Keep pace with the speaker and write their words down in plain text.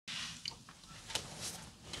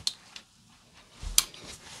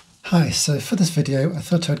Hi, so for this video I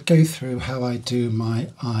thought I'd go through how I do my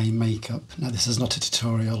eye makeup. Now this is not a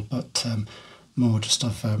tutorial but more just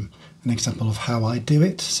of an example of how I do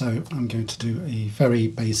it. So I'm going to do a very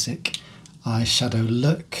basic eyeshadow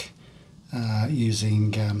look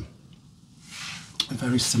using a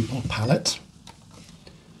very simple palette.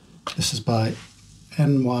 This is by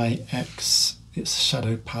NYX, it's a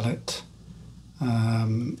shadow palette. I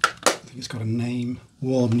think it's got a name,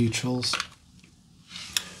 Warm Neutrals.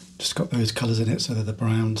 Just got those colours in it, so they're the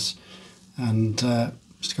browns, and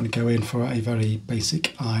just going to go in for a very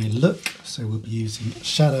basic eye look. So we'll be using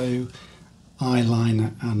shadow,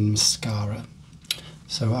 eyeliner and mascara.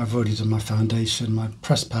 So I've already done my foundation, my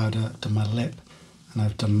pressed powder, done my lip, and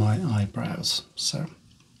I've done my eyebrows. So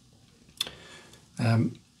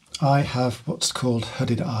I have what's called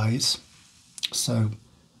hooded eyes. So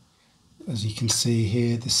as you can see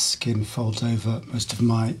here, the skin folds over most of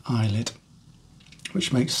my eyelid,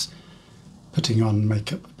 which makes putting on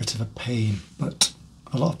makeup a bit of a pain, but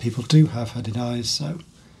a lot of people do have hooded eyes, so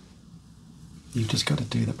you've just got to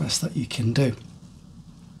do the best that you can do.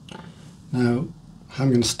 Now, how I'm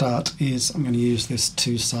going to start is I'm going to use this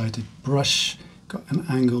two-sided brush. Got an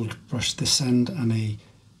angled brush this end and a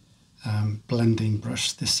blending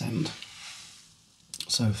brush this end.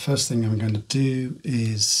 So first thing I'm going to do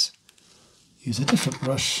is use a different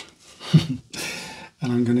brush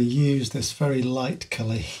and I'm going to use this very light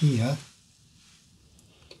colour here,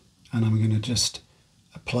 and I'm going to just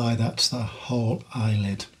apply that to the whole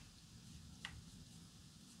eyelid,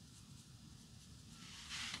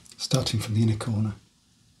 starting from the inner corner.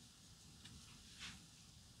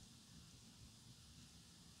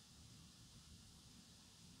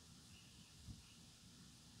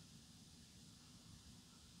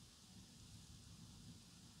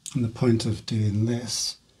 And the point of doing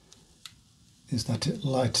this is that it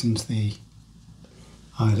lightens the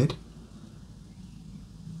eyelid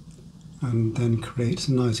and then creates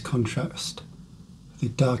a nice contrast with the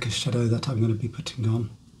darker shadow that I'm going to be putting on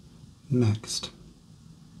next.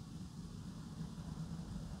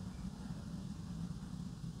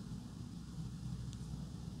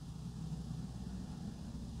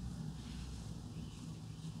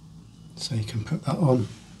 So you can put that on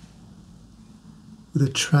with a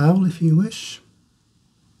trowel if you wish.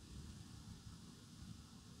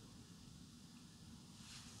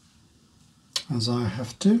 As I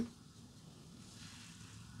have to.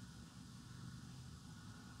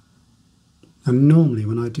 And normally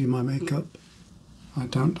when I do my makeup I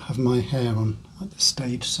don't have my hair on at this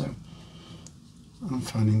stage, so I'm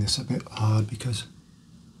finding this a bit hard because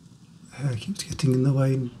the hair keeps getting in the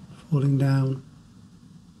way and falling down.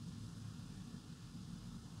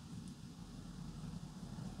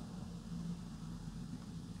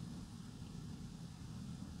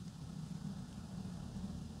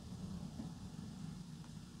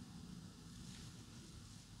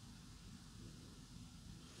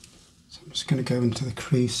 So I'm just going to go into the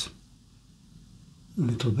crease a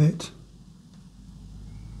little bit.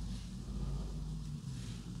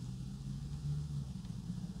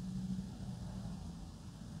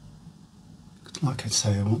 Like I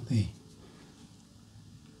say, I want the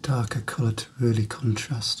darker colour to really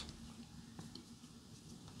contrast.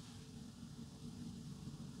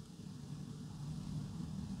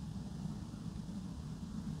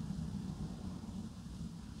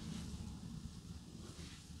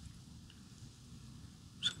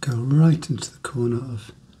 Go right into the corner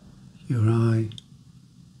of your eye.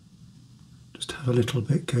 Just have a little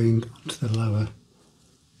bit going onto the lower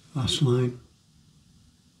lash line.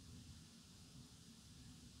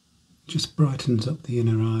 Just brightens up the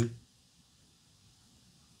inner eye.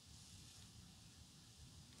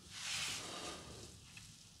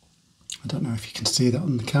 I don't know if you can see that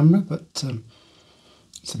on the camera, but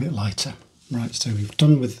it's a bit lighter. Right, so we've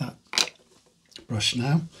done with that brush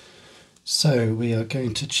now. So we are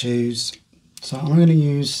going to choose, so I'm going to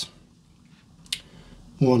use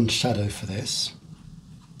one shadow for this.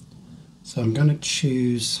 So I'm going to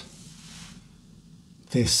choose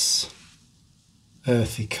this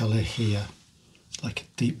earthy colour here, like a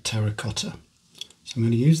deep terracotta. So I'm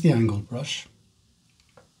going to use the angled brush.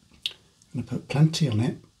 I'm going to put plenty on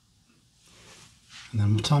it. And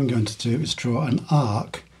then what I'm going to do is draw an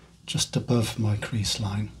arc just above my crease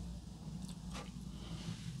line.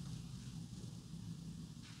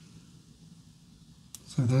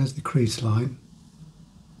 So there's the crease line.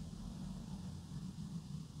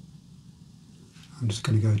 I'm just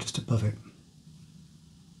going to go just above it.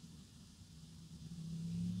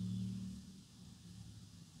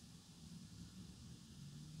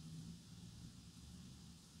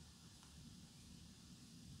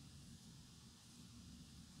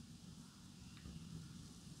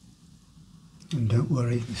 And don't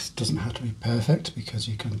worry, this doesn't have to be perfect because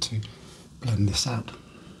you're going to blend this out.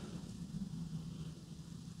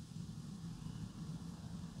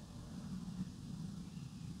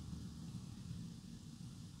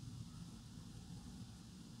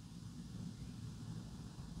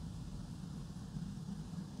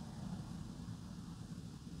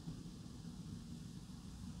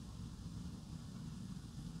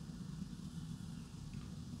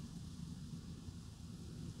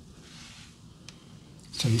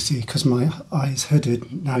 So you see, because my eye is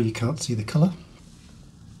hooded, now you can't see the colour.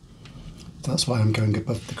 That's why I'm going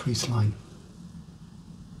above the crease line.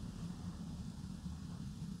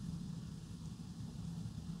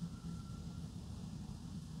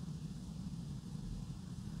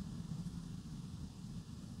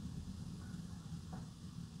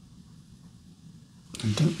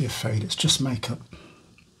 And don't be afraid, it's just makeup.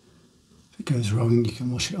 If it goes wrong, you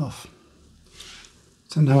can wash it off.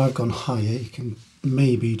 So now I've gone higher, you can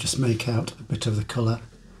maybe just make out a bit of the colour.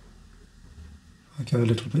 I go a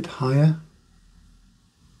little bit higher.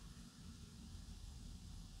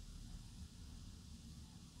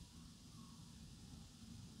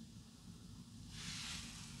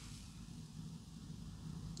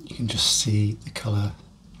 You can just see the colour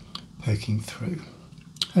poking through,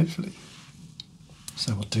 hopefully.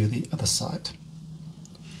 So we'll do the other side.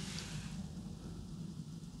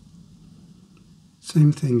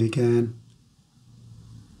 Same thing again.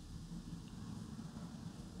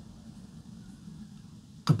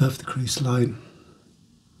 Above the crease line.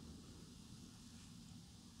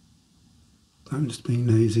 I'm just being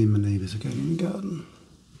nosy, my neighbours are going in the garden.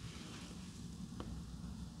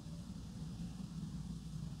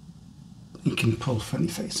 You can pull funny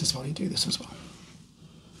faces while you do this as well.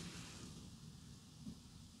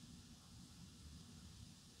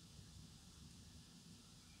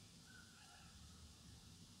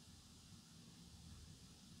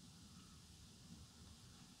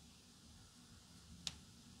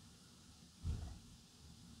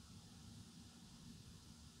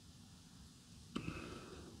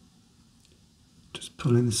 Just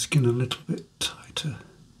pulling the skin a little bit tighter.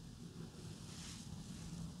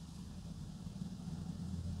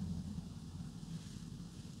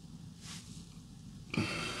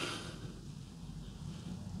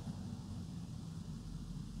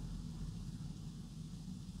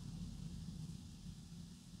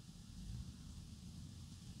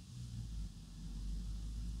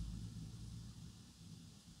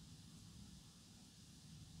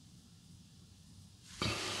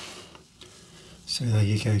 So there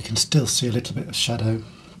you go, you can still see a little bit of shadow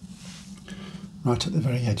right at the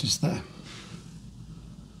very edges there.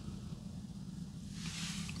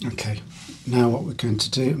 Okay, now what we're going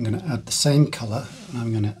to do, I'm going to add the same colour and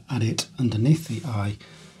I'm going to add it underneath the eye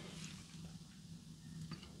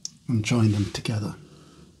and join them together.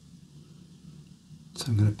 So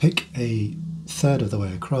I'm going to pick a third of the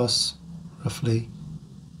way across, roughly,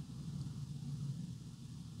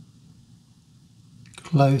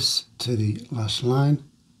 close to the lash line.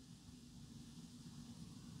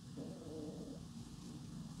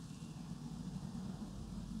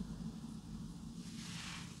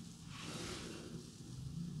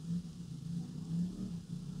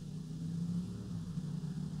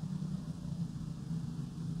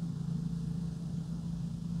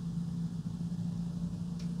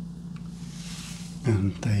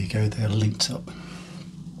 And there you go, they're linked up.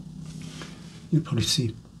 You'll probably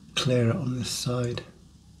see clearer on this side.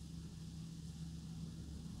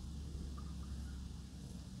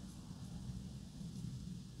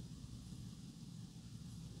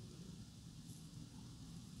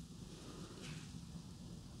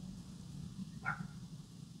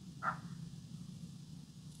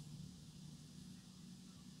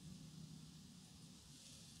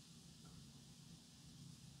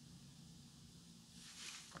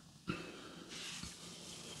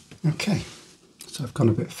 Okay, so I've gone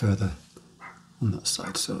a bit further on that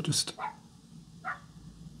side, so I'll just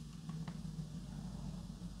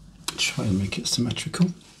try and make it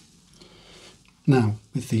symmetrical. Now,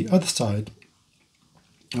 with the other side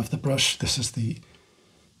of the brush, this is I'm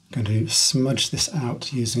going to smudge this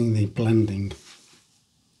out using the blending.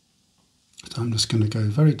 So I'm just going to go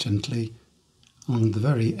very gently along the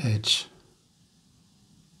very edge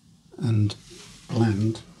and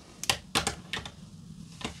blend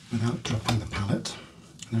without dropping the palette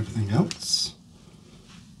and everything else.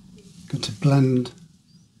 I'm going to blend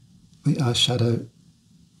the eyeshadow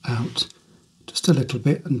out just a little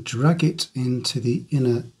bit and drag it into the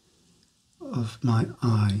inner of my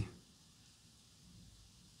eye.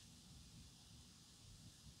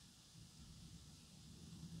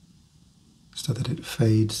 So that it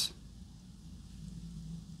fades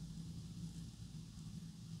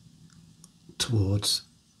towards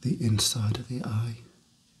the inside of the eye.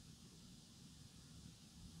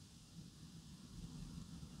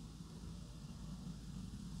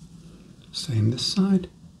 Same this side.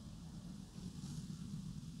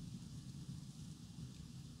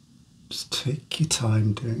 Just take your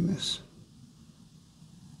time doing this.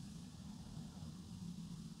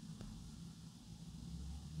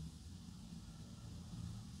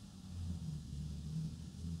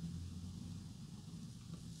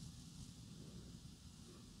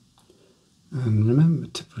 And remember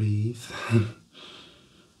to breathe.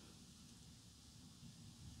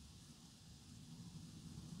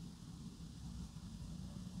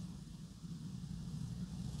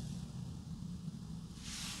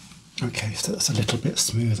 Okay, so that's a little bit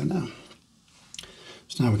smoother now.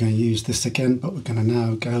 So now we're going to use this again, but we're going to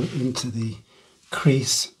now go into the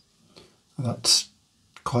crease. That's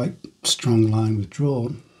quite strong line we've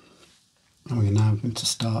drawn. And we're now going to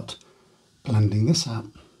start blending this out.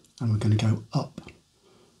 And we're going to go up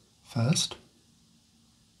first.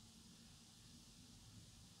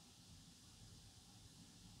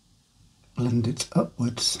 Blend it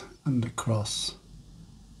upwards and across.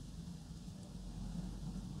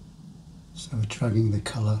 So we're dragging the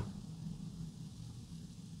colour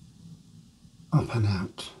up and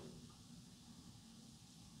out.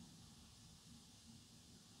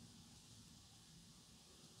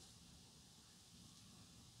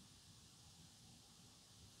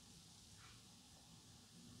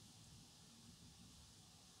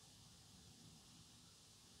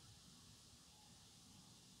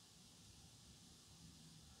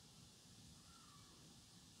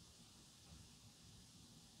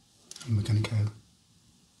 And we're going to go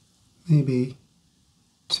maybe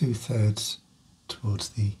 2/3 towards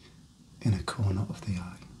the inner corner of the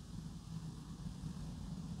eye.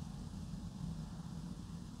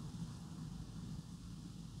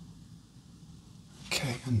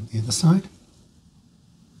 Okay, and the other side.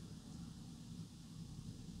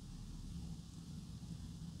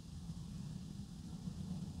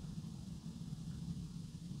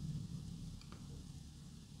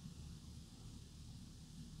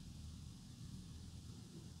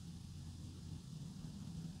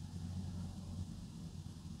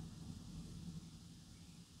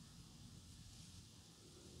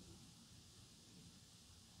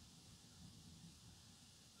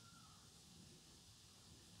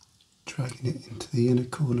 Dragging it into the inner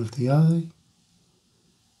corner of the eye,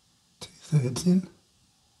 2/3 in,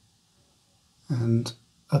 and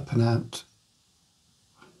up and out.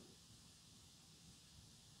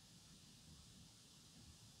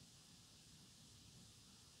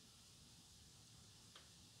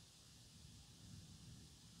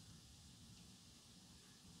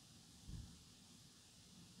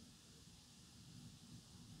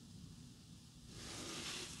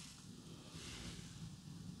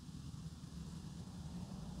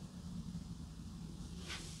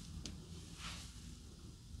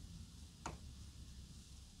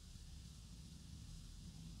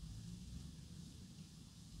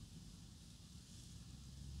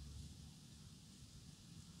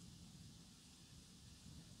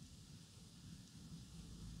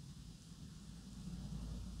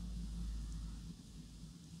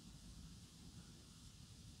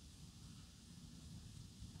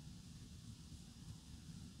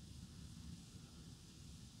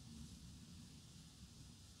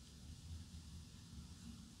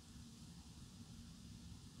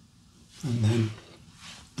 And then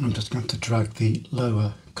I'm just going to drag the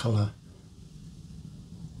lower colour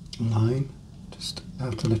line just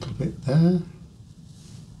out a little bit there.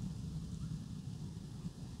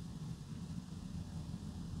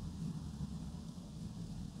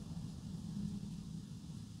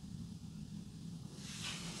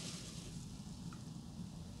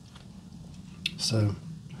 So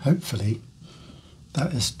hopefully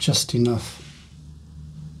that is just enough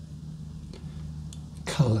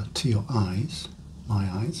colour to your eyes, my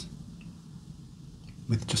eyes,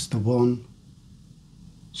 with just the one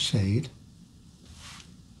shade,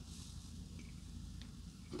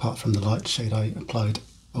 apart from the light shade I applied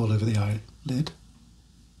all over the eyelid.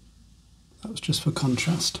 That was just for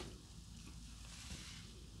contrast.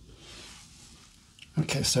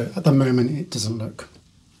 Okay, so at the moment it doesn't look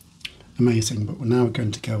amazing, but we're now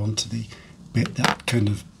going to go on to the bit that kind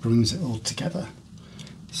of brings it all together.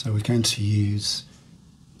 So we're going to use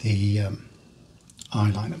the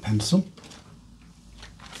eyeliner pencil.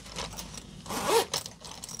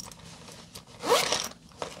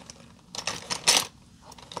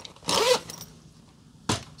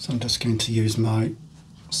 So I'm just going to use my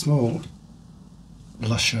small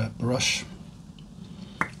blusher brush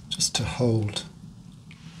just to hold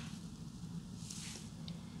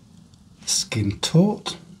skin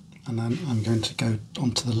taut, and then I'm going to go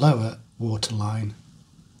onto the lower waterline,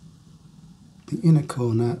 the inner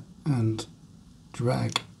corner, and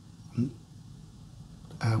drag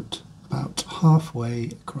out about halfway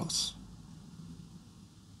across.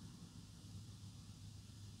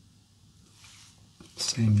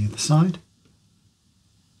 Same the other side.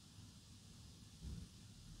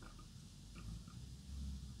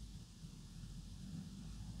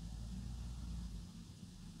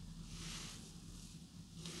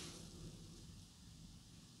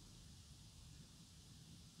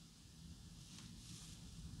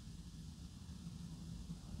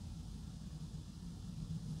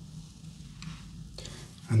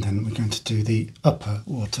 And then we're going to do the upper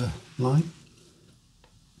water line.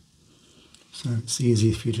 So it's easy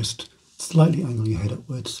if you just slightly angle your head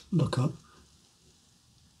upwards, look up,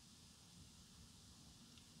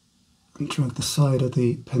 and drag the side of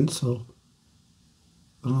the pencil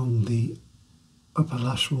along the upper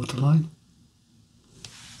lash waterline.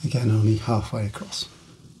 Again, only halfway across.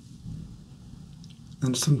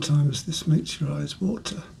 And sometimes this makes your eyes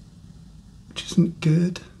water, which isn't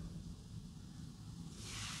good.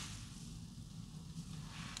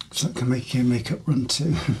 So that can make your makeup run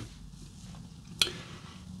too.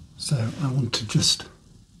 So I want to just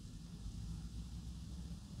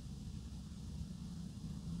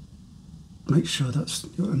make sure that's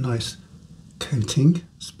got a nice coating,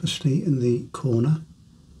 especially in the corner.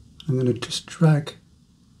 I'm going to just drag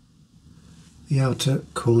the outer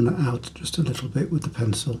corner out just a little bit with the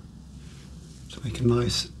pencil to make a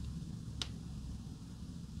nice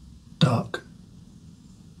dark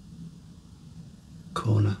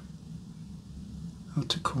corner,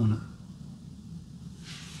 outer corner.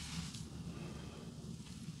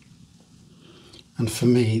 And for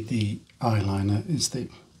me, the eyeliner is the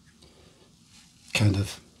kind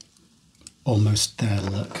of almost there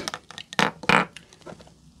look.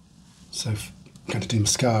 So I'm going to do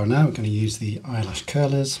mascara now. We're going to use the eyelash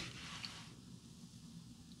curlers.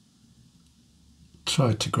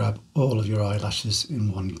 Try to grab all of your eyelashes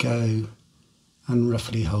in one go and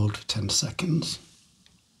roughly hold for 10 seconds.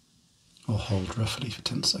 Or hold roughly for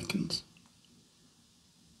 10 seconds.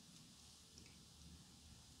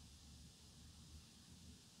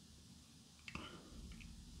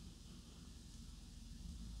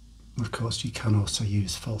 Of course, you can also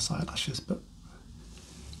use false eyelashes, but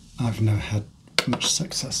I've never had much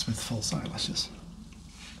success with false eyelashes.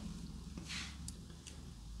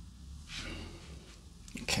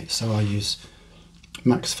 Okay, so I use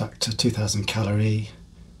Max Factor 2000 calorie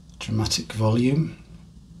dramatic volume.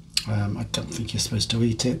 I don't think you're supposed to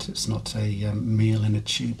eat it. It's not a meal in a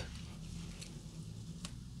tube.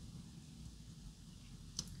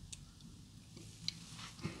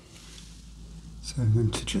 So I'm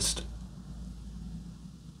going to just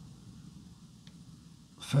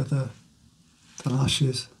feather the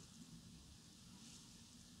lashes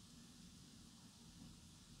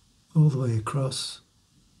all the way across.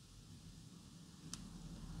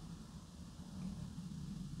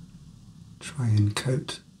 Try and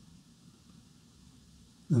coat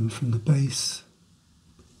them from the base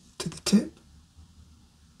to the tip.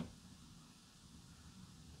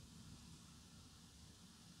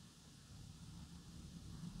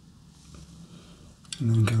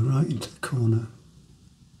 And then go right into the corner.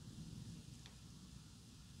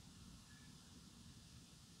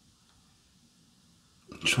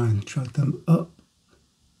 Try and drag them up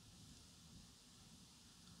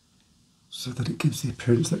so that it gives the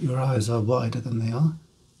appearance that your eyes are wider than they are,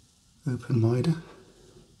 open wider.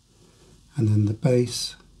 And then the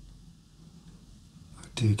base, I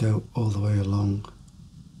do go all the way along.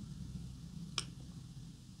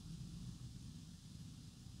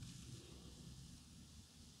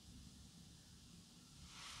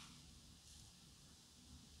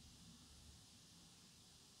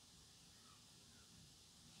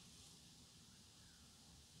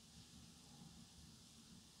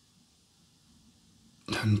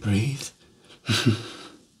 And breathe.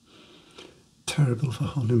 Terrible for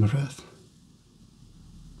holding my breath.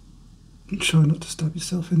 And try not to stab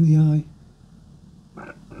yourself in the eye.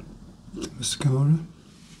 The mascara.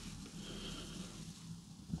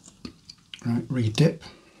 Right, re-dip,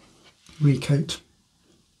 recoat.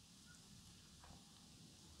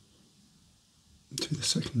 To the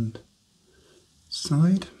second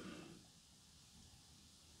side.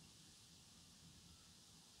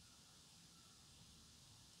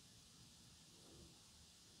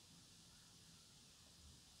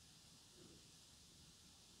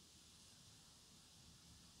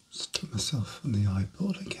 Stick myself on the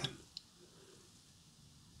eyeball again.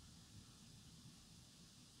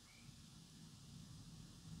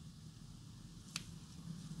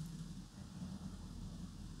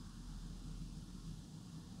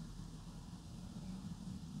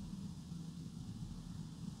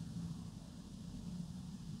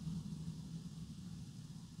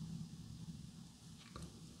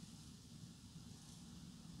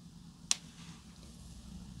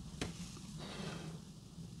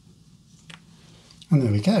 And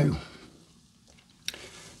there we go.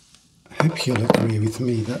 I hope you'll agree with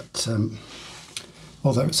me that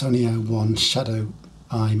although it's only a one shadow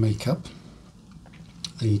eye makeup,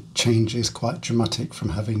 the change is quite dramatic from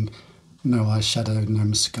having no eyeshadow, no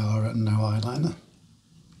mascara and no eyeliner.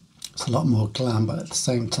 It's a lot more glam, but at the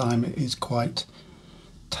same time it is quite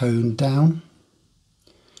toned down.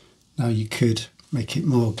 Now you could make it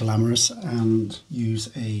more glamorous and use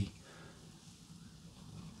a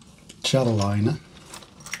gel liner,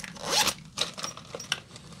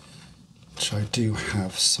 which I do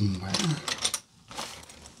have somewhere.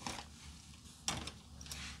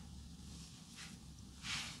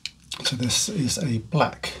 So this is a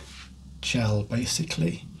black gel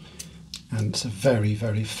basically, and it's a very,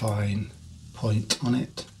 very fine point on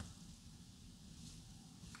it.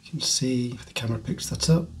 You can see if the camera picks that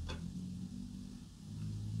up.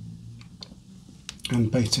 And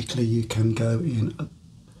basically you can go in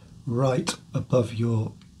right above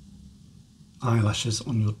your eyelashes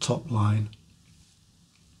on your top line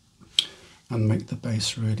and make the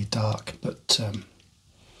base really dark, but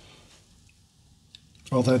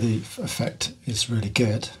although the effect is really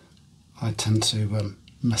good, I tend to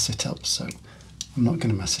mess it up, so I'm not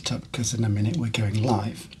going to mess it up because in a minute we're going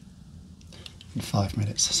live in 5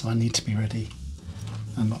 minutes, so I need to be ready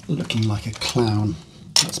and not looking like a clown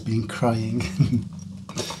that's been crying.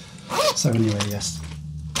 So anyway, yes,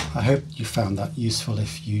 I hope you found that useful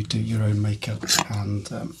if you do your own makeup,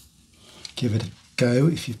 and give it a go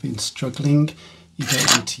if you've been struggling. You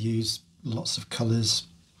don't need to use lots of colours,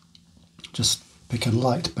 just pick a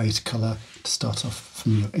light base colour to start off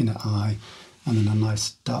from your inner eye, and then a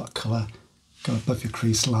nice dark colour, go above your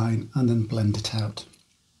crease line and then blend it out.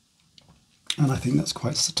 And I think that's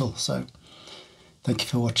quite subtle, so thank you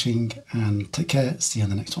for watching and take care, see you on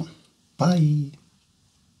the next one. Bye!